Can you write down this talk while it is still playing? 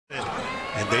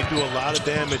and they do a lot of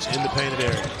damage in the painted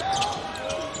area.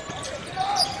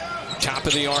 Top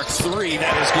of the arc three,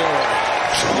 that is good.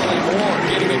 Charlie Moore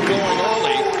getting it going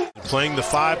early. Playing the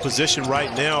 5 position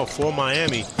right now for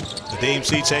Miami. The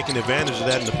DMC taking advantage of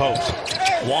that in the post.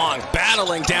 Wong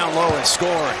battling down low and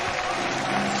scoring.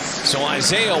 So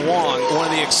Isaiah Wong, one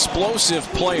of the explosive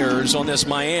players on this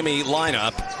Miami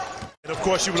lineup. And of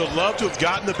course, you would have loved to have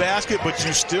gotten the basket, but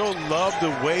you still love the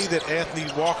way that Anthony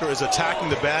Walker is attacking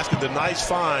the basket. The nice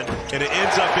find, and it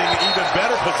ends up being an even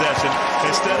better possession.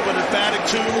 Instead of an emphatic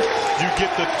 2, you get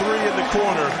the 3 in the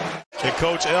corner. And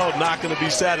Coach L not going to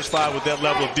be satisfied with that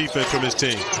level of defense from his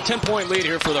team. 10-point lead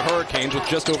here for the Hurricanes with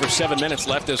just over 7 minutes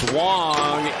left as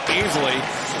Wong easily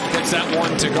gets that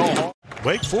one to go home.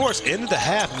 Wake Forest ended the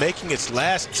half making its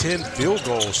last 10 field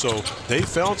goals, so they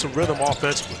found some rhythm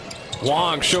offensively.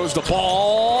 Wong shows the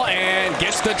ball and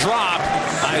gets the drop.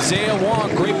 Isaiah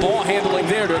Wong, great ball handling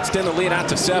there to extend the lead out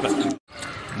to 7.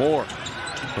 Moore,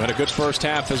 who had a good first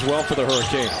half as well for the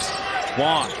Hurricanes.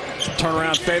 Wong,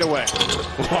 turnaround fadeaway.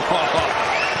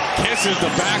 Kisses the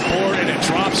backboard and it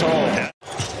drops home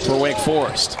for Wake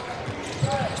Forest.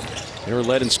 They were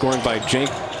led in scoring by Jake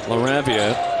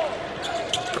LaRavia,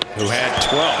 who had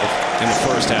 12 in the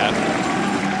first half.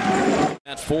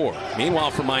 At 4.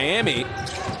 Meanwhile, for Miami,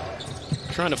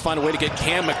 trying to find a way to get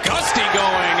Cam McGusty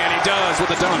going, and he does with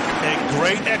a dunk. And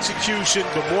great execution,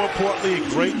 but more importantly,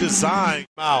 great design.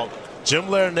 Out. Jim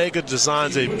Larinaga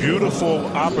designs a beautiful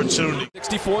opportunity.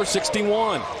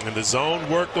 64-61. And the zone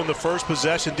worked on the first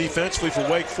possession defensively for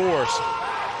Wake Forest.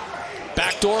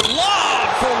 Backdoor lob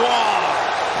for Wong.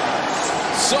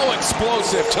 So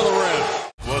explosive to the rim.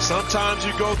 Well, sometimes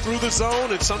you go through the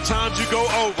zone and sometimes you go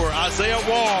over. Isaiah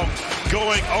Wong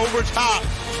going over top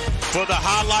for the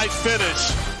highlight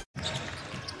finish.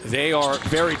 They are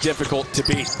very difficult to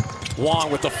beat.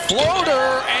 Wong with the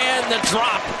floater and the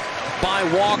drop by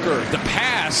Walker. The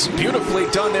pass beautifully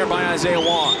done there by Isaiah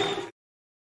Wong.